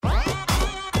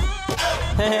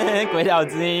鬼岛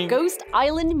之音 Ghost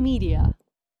Island Media.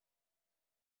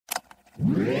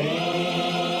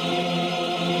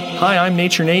 Hi, I'm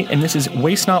Nature Nate, and this is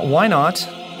Waste Not, Why Not,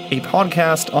 a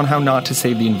podcast on how not to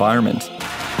save the environment.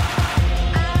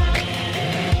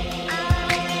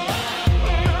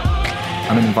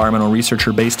 I'm an environmental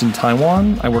researcher based in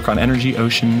Taiwan. I work on energy,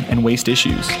 ocean, and waste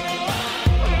issues.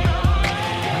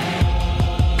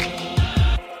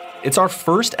 It's our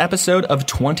first episode of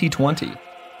 2020.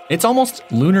 It's almost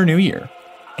Lunar New Year.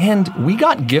 And we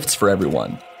got gifts for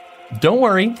everyone. Don't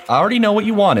worry, I already know what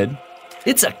you wanted.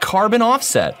 It's a carbon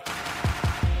offset.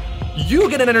 You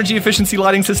get an energy efficiency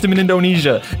lighting system in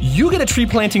Indonesia. You get a tree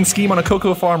planting scheme on a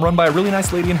cocoa farm run by a really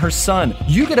nice lady and her son.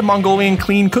 You get a Mongolian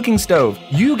clean cooking stove.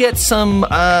 You get some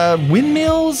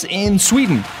windmills in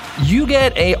Sweden. You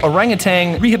get a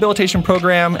orangutan rehabilitation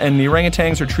program, and the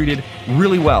orangutans are treated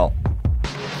really well.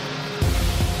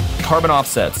 Carbon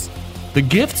offsets. The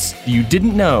gifts you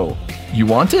didn't know you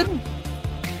wanted?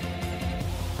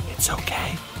 It's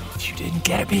okay if you didn't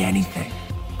get me anything.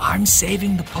 I'm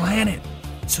saving the planet.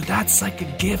 So that's like a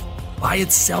gift by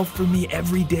itself for me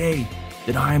every day,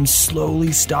 that I am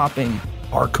slowly stopping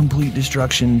our complete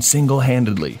destruction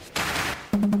single-handedly.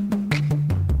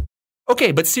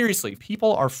 Okay, but seriously,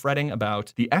 people are fretting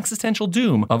about the existential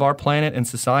doom of our planet and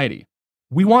society.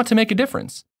 We want to make a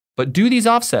difference, but do these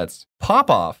offsets pop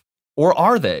off, or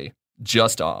are they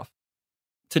just off?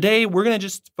 Today, we're going to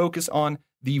just focus on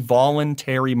the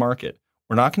voluntary market.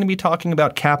 We're not going to be talking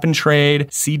about cap and trade,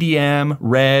 CDM,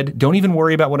 RED. Don't even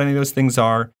worry about what any of those things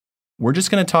are. We're just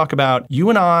going to talk about you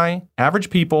and I, average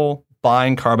people,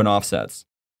 buying carbon offsets.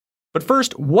 But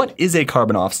first, what is a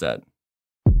carbon offset?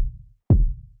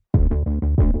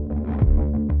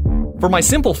 For my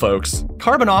simple folks,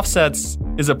 carbon offsets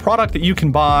is a product that you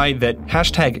can buy that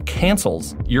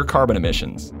 #cancels your carbon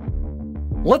emissions.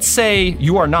 Let's say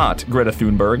you are not Greta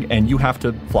Thunberg and you have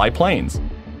to fly planes.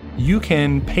 You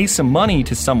can pay some money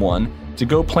to someone to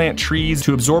go plant trees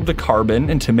to absorb the carbon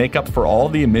and to make up for all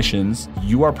the emissions.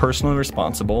 You are personally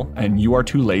responsible and you are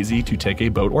too lazy to take a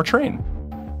boat or train.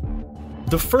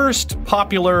 The first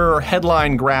popular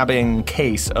headline-grabbing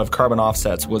case of carbon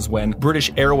offsets was when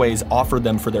British Airways offered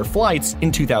them for their flights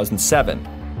in 2007.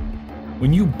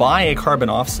 When you buy a carbon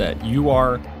offset, you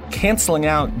are canceling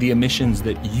out the emissions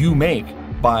that you make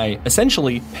by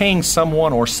essentially paying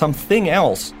someone or something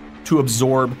else to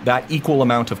absorb that equal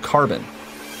amount of carbon.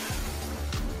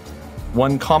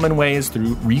 One common way is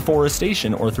through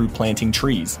reforestation or through planting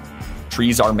trees.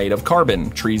 Trees are made of carbon.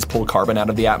 Trees pull carbon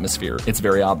out of the atmosphere. It's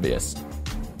very obvious.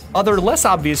 Other less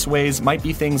obvious ways might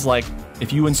be things like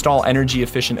if you install energy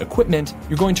efficient equipment,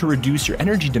 you're going to reduce your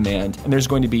energy demand, and there's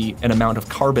going to be an amount of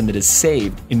carbon that is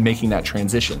saved in making that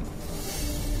transition.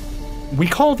 We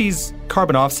call these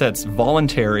carbon offsets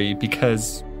voluntary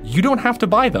because you don't have to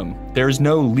buy them. There's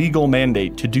no legal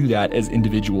mandate to do that as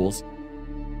individuals.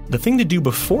 The thing to do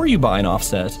before you buy an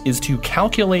offset is to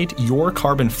calculate your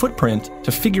carbon footprint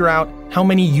to figure out how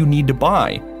many you need to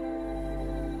buy.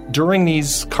 During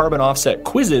these carbon offset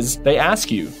quizzes, they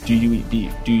ask you, do you eat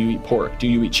beef? Do you eat pork? Do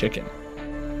you eat chicken?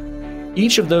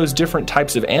 Each of those different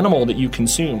types of animal that you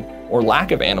consume, or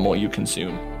lack of animal you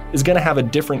consume, is going to have a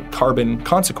different carbon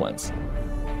consequence.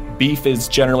 Beef is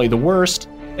generally the worst,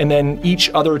 and then each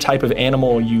other type of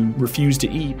animal you refuse to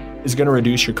eat is going to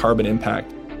reduce your carbon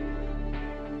impact.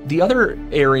 The other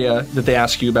area that they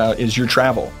ask you about is your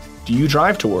travel. Do you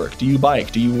drive to work? Do you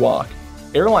bike? Do you walk?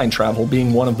 Airline travel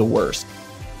being one of the worst.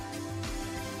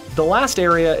 The last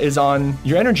area is on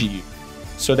your energy use.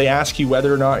 So they ask you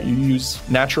whether or not you use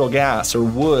natural gas or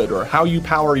wood or how you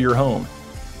power your home.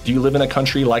 Do you live in a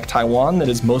country like Taiwan that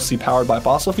is mostly powered by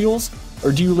fossil fuels?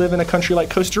 Or do you live in a country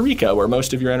like Costa Rica where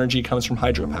most of your energy comes from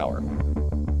hydropower?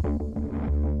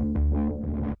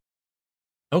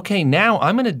 Okay, now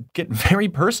I'm going to get very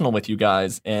personal with you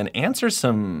guys and answer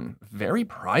some very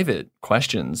private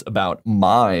questions about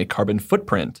my carbon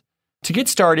footprint. To get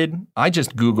started, I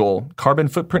just Google carbon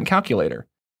footprint calculator.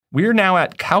 We're now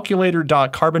at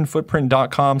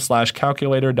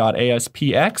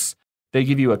calculator.carbonfootprint.com/calculator.aspx. They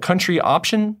give you a country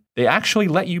option. They actually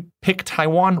let you pick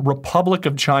Taiwan, Republic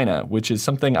of China, which is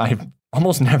something I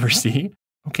almost never see.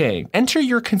 Okay, enter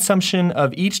your consumption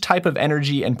of each type of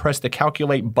energy and press the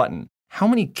calculate button. How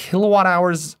many kilowatt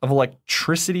hours of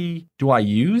electricity do I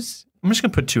use? I'm just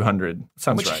going to put 200.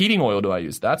 Sounds right. How much heating oil do I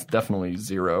use? That's definitely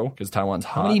 0 because Taiwan's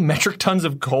hot. How many metric tons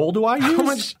of coal do I use? How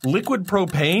much liquid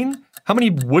propane? How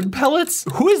many wood pellets?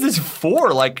 Who is this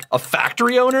for? Like a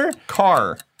factory owner?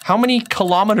 Car. How many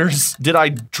kilometers did I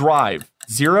drive?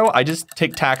 0. I just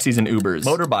take taxis and Ubers.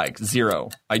 Motorbike.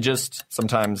 0. I just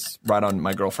sometimes ride on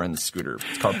my girlfriend's scooter.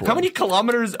 It's carpooling. How many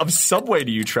kilometers of subway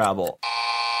do you travel?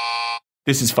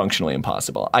 this is functionally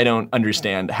impossible. I don't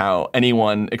understand how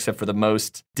anyone, except for the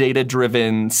most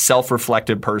data-driven,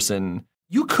 self-reflective person,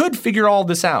 you could figure all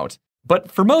this out.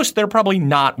 But for most, they're probably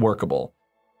not workable.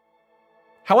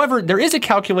 However, there is a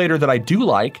calculator that I do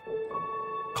like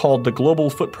called the Global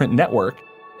Footprint Network.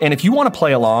 And if you want to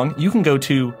play along, you can go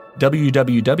to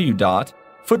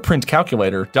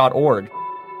www.footprintcalculator.org.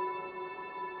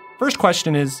 First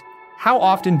question is, how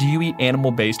often do you eat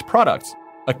animal-based products?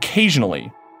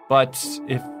 Occasionally. But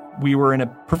if we were in a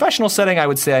professional setting, I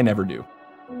would say I never do.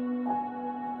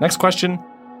 Next question,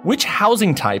 which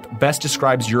housing type best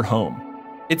describes your home?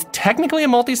 It's technically a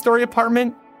multi-story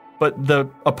apartment, but the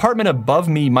apartment above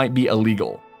me might be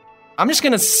illegal. I'm just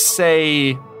gonna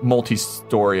say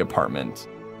multi-story apartment.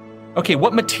 Okay,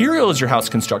 what material is your house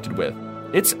constructed with?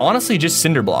 It's honestly just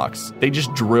cinder blocks. They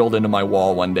just drilled into my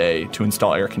wall one day to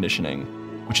install air conditioning,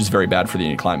 which is very bad for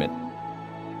the climate.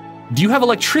 Do you have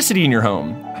electricity in your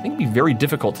home? I think it'd be very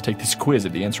difficult to take this quiz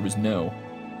if the answer was no.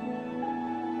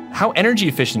 How energy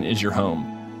efficient is your home?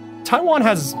 Taiwan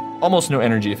has almost no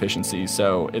energy efficiency,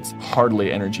 so it's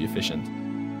hardly energy efficient.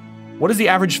 What is the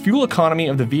average fuel economy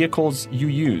of the vehicles you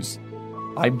use?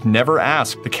 I've never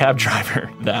asked the cab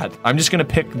driver that. I'm just gonna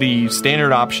pick the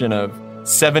standard option of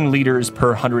 7 liters per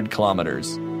 100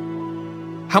 kilometers.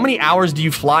 How many hours do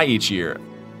you fly each year?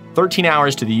 13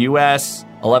 hours to the US,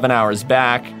 11 hours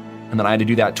back, and then I had to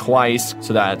do that twice,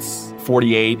 so that's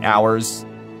 48 hours.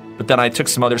 But then I took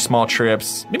some other small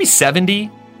trips, maybe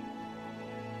 70.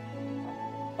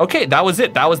 Okay, that was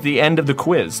it. That was the end of the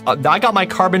quiz. I got my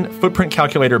carbon footprint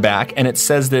calculator back, and it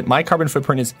says that my carbon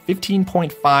footprint is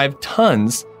 15.5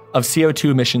 tons of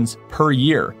CO2 emissions per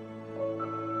year.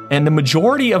 And the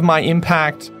majority of my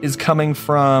impact is coming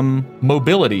from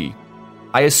mobility.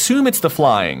 I assume it's the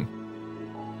flying.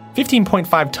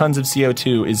 15.5 tons of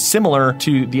CO2 is similar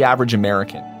to the average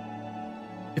American.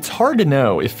 It's hard to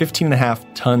know if 15.5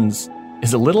 tons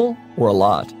is a little or a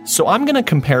lot, so I'm going to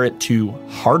compare it to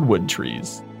hardwood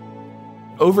trees.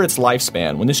 Over its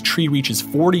lifespan, when this tree reaches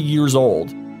 40 years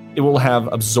old, it will have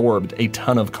absorbed a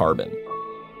ton of carbon.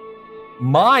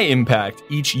 My impact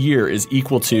each year is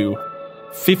equal to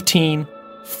 15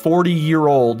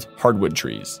 40-year-old hardwood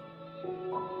trees.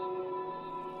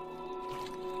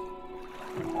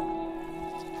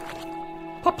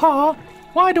 Papa,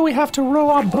 why do we have to row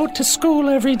our boat to school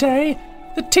every day?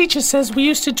 The teacher says we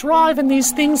used to drive in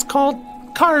these things called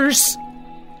cars.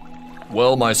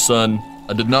 Well, my son,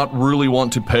 I did not really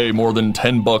want to pay more than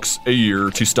 $10 a year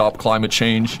to stop climate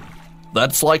change.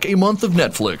 That's like a month of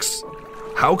Netflix.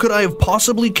 How could I have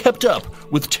possibly kept up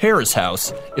with Terrace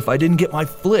House if I didn't get my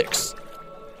flicks?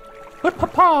 But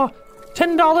Papa,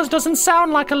 $10 doesn't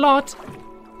sound like a lot.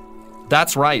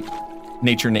 That's right,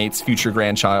 Nature Nate's future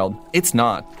grandchild. It's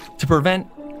not. To prevent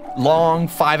long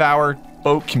 5-hour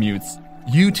boat commutes,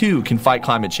 you too can fight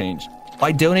climate change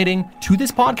by donating to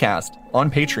this podcast on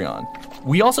Patreon.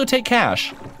 We also take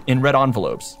cash in red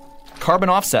envelopes. Carbon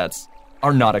offsets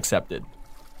are not accepted.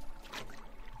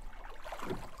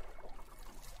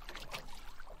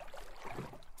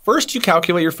 First, you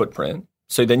calculate your footprint,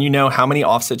 so then you know how many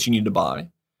offsets you need to buy.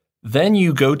 Then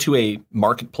you go to a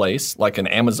marketplace like an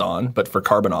Amazon, but for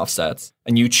carbon offsets,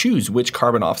 and you choose which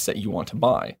carbon offset you want to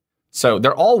buy. So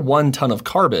they're all 1 ton of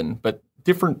carbon, but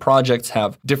different projects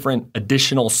have different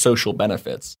additional social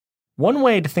benefits. One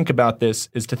way to think about this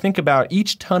is to think about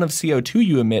each ton of CO2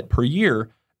 you emit per year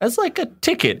as like a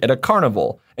ticket at a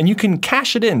carnival, and you can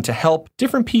cash it in to help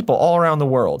different people all around the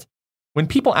world. When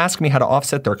people ask me how to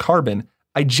offset their carbon,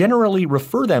 I generally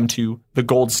refer them to the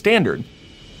gold standard.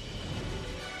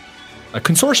 A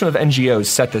consortium of NGOs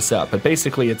set this up, but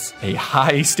basically it's a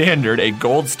high standard, a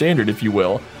gold standard, if you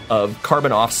will, of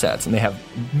carbon offsets. And they have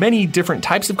many different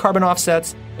types of carbon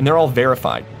offsets, and they're all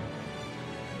verified.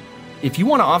 If you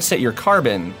want to offset your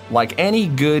carbon, like any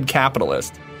good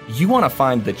capitalist, you want to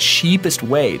find the cheapest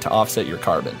way to offset your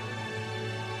carbon.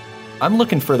 I'm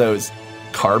looking for those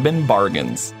carbon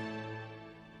bargains.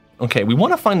 Okay, we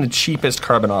want to find the cheapest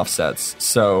carbon offsets.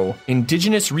 So,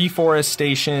 indigenous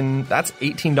reforestation, that's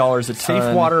 $18 a ton.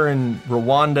 Safe water in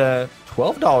Rwanda,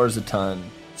 $12 a ton.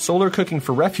 Solar cooking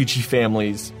for refugee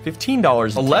families, $15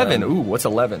 a ton. 11, ooh, what's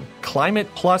 11? Climate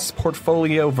Plus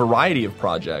portfolio variety of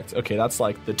projects. Okay, that's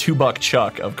like the $2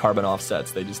 chuck of carbon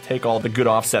offsets. They just take all the good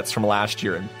offsets from last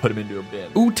year and put them into a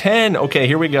bin. Ooh, 10, okay,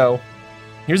 here we go.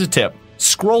 Here's a tip.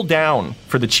 Scroll down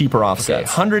for the cheaper offsets. Okay,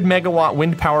 100 megawatt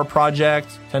wind power project,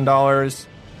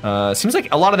 $10. Seems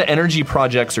like a lot of the energy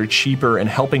projects are cheaper and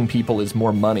helping people is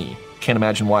more money. Can't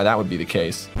imagine why that would be the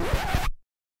case.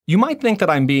 You might think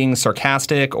that I'm being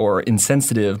sarcastic or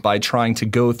insensitive by trying to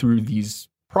go through these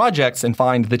projects and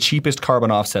find the cheapest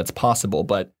carbon offsets possible,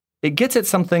 but it gets at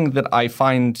something that I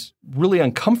find really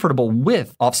uncomfortable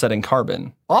with offsetting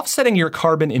carbon. Offsetting your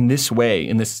carbon in this way,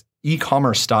 in this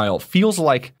e-commerce style, feels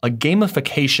like a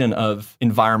gamification of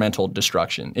environmental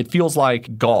destruction. It feels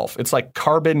like golf. It's like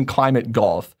carbon climate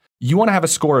golf. You want to have a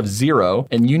score of 0,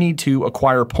 and you need to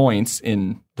acquire points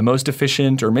in the most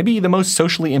efficient or maybe the most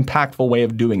socially impactful way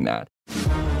of doing that.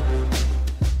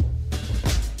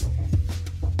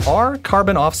 Are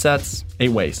carbon offsets a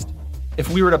waste? If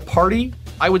we were at a party,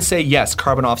 I would say yes,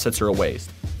 carbon offsets are a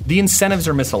waste. The incentives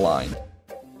are misaligned.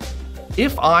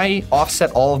 If I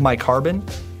offset all of my carbon,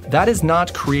 that is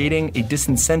not creating a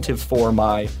disincentive for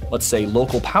my, let's say,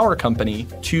 local power company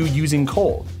to using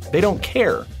coal. They don't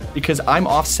care because I'm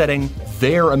offsetting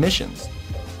their emissions.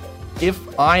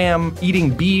 If I am eating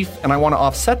beef and I want to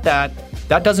offset that,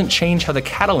 that doesn't change how the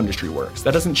cattle industry works.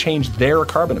 That doesn't change their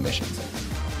carbon emissions.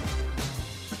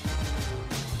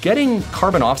 Getting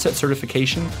carbon offset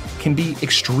certification can be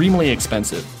extremely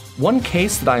expensive. One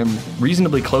case that I'm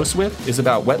reasonably close with is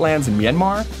about wetlands in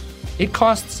Myanmar. It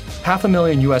costs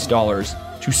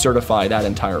 $500,000 to certify that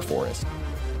entire forest.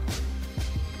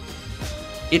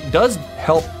 It does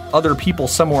help other people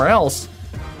somewhere else,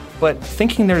 but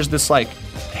thinking there's this like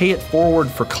pay it forward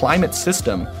for climate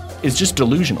system is just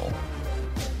delusional.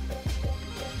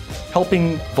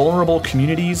 Helping vulnerable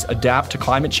communities adapt to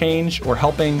climate change, or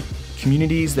helping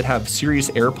communities that have serious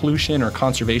air pollution or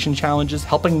conservation challenges,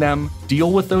 helping them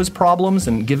deal with those problems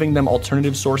and giving them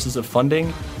alternative sources of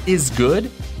funding is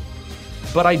good.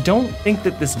 But I don't think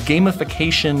that this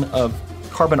gamification of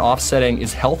carbon offsetting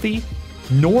is healthy,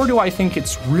 nor do I think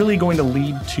it's really going to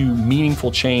lead to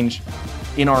meaningful change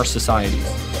in our societies.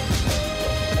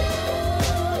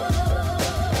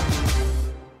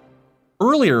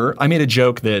 Earlier, I made a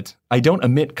joke that I don't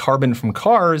emit carbon from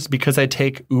cars because I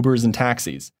take Ubers and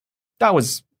taxis. That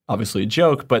was obviously a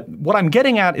joke, but what I'm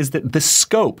getting at is that the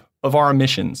scope of our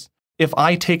emissions, if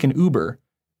I take an Uber,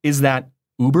 is that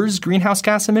Uber's greenhouse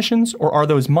gas emissions, or are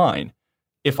those mine?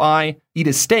 If I eat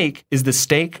a steak, is the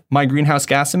steak my greenhouse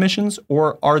gas emissions,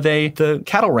 or are they the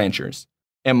cattle ranchers?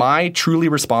 Am I truly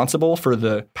responsible for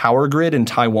the power grid in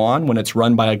Taiwan when it's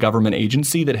run by a government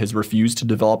agency that has refused to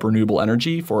develop renewable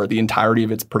energy for the entirety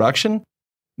of its production?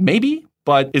 Maybe,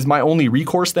 but is my only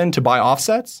recourse then to buy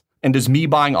offsets? And does me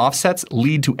buying offsets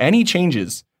lead to any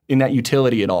changes in that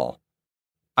utility at all?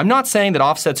 I'm not saying that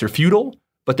offsets are futile,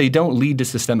 but they don't lead to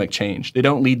systemic change. They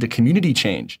don't lead to community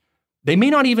change. They may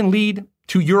not even lead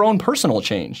to your own personal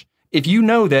change. If you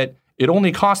know that it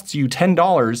only costs you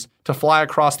 $10 to fly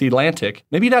across the Atlantic,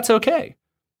 maybe that's okay.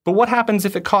 But what happens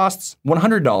if it costs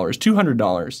 $100,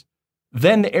 $200?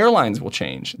 Then the airlines will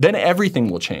change. Then everything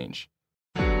will change.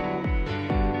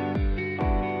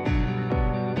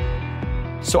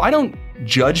 So I don't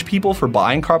judge people for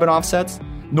buying carbon offsets,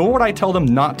 nor would I tell them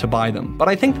not to buy them, but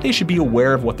I think that they should be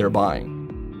aware of what they're buying.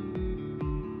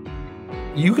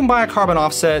 You can buy a carbon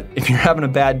offset if you're having a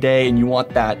bad day and you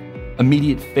want that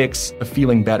immediate fix of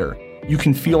feeling better. You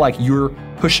can feel like you're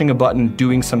pushing a button,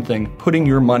 doing something, putting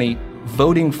your money,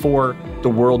 voting for the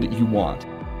world that you want.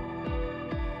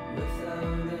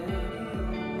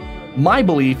 My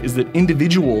belief is that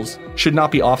individuals should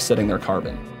not be offsetting their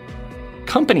carbon.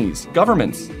 Companies,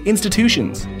 governments,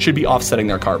 institutions should be offsetting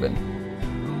their carbon.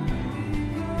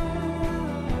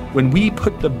 When we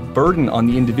put the burden on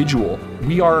the individual,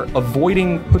 we are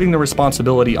avoiding putting the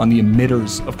responsibility on the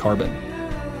emitters of carbon.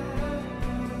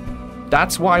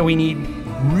 That's why we need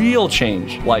real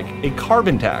change, like a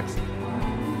carbon tax.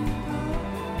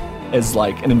 As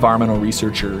like an environmental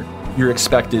researcher, you're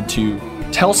expected to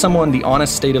tell someone the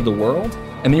honest state of the world,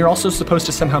 and then you're also supposed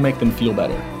to somehow make them feel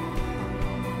better.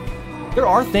 There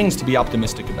are things to be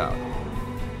optimistic about.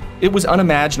 It was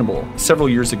unimaginable several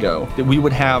years ago that we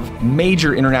would have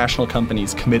major international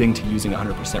companies committing to using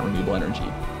 100% renewable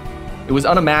energy. It was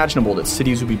unimaginable that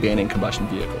cities would be banning combustion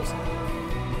vehicles.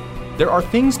 There are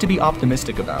things to be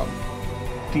optimistic about.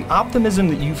 The optimism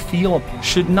that you feel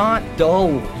should not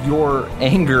dull your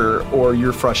anger or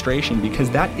your frustration, because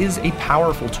that is a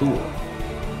powerful tool.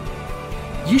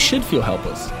 You should feel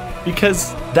helpless,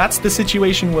 because that's the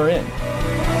situation we're in.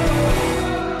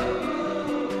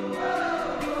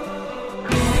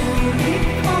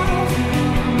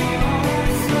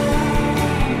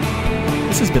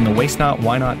 This has been the Waste Not,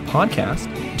 Why Not podcast.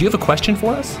 Do you have a question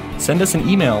for us? Send us an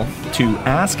email to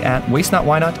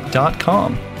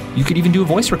ask@wastenotwhynot.com. You could even do a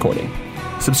voice recording.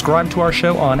 Subscribe to our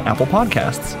show on Apple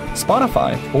Podcasts,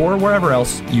 Spotify, or wherever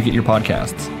else you get your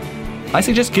podcasts. I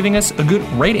suggest giving us a good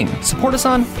rating. Support us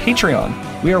on Patreon.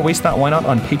 We are Waste Not, Why Not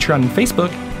on Patreon and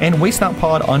Facebook, and Waste Not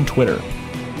Pod on Twitter.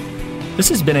 This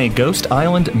has been a Ghost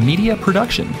Island Media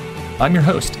production. I'm your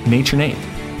host, Nature Nate.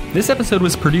 This episode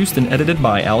was produced and edited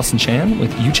by Allison Chan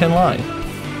with Yu-Chen Lai.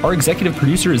 Our executive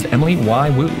producer is Emily Y.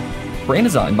 Wu. Brand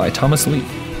design by Thomas Lee.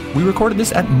 We recorded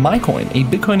this at MyCoin, a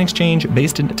Bitcoin exchange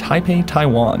based in Taipei,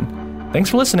 Taiwan. Thanks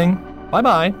for listening.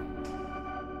 Bye-bye.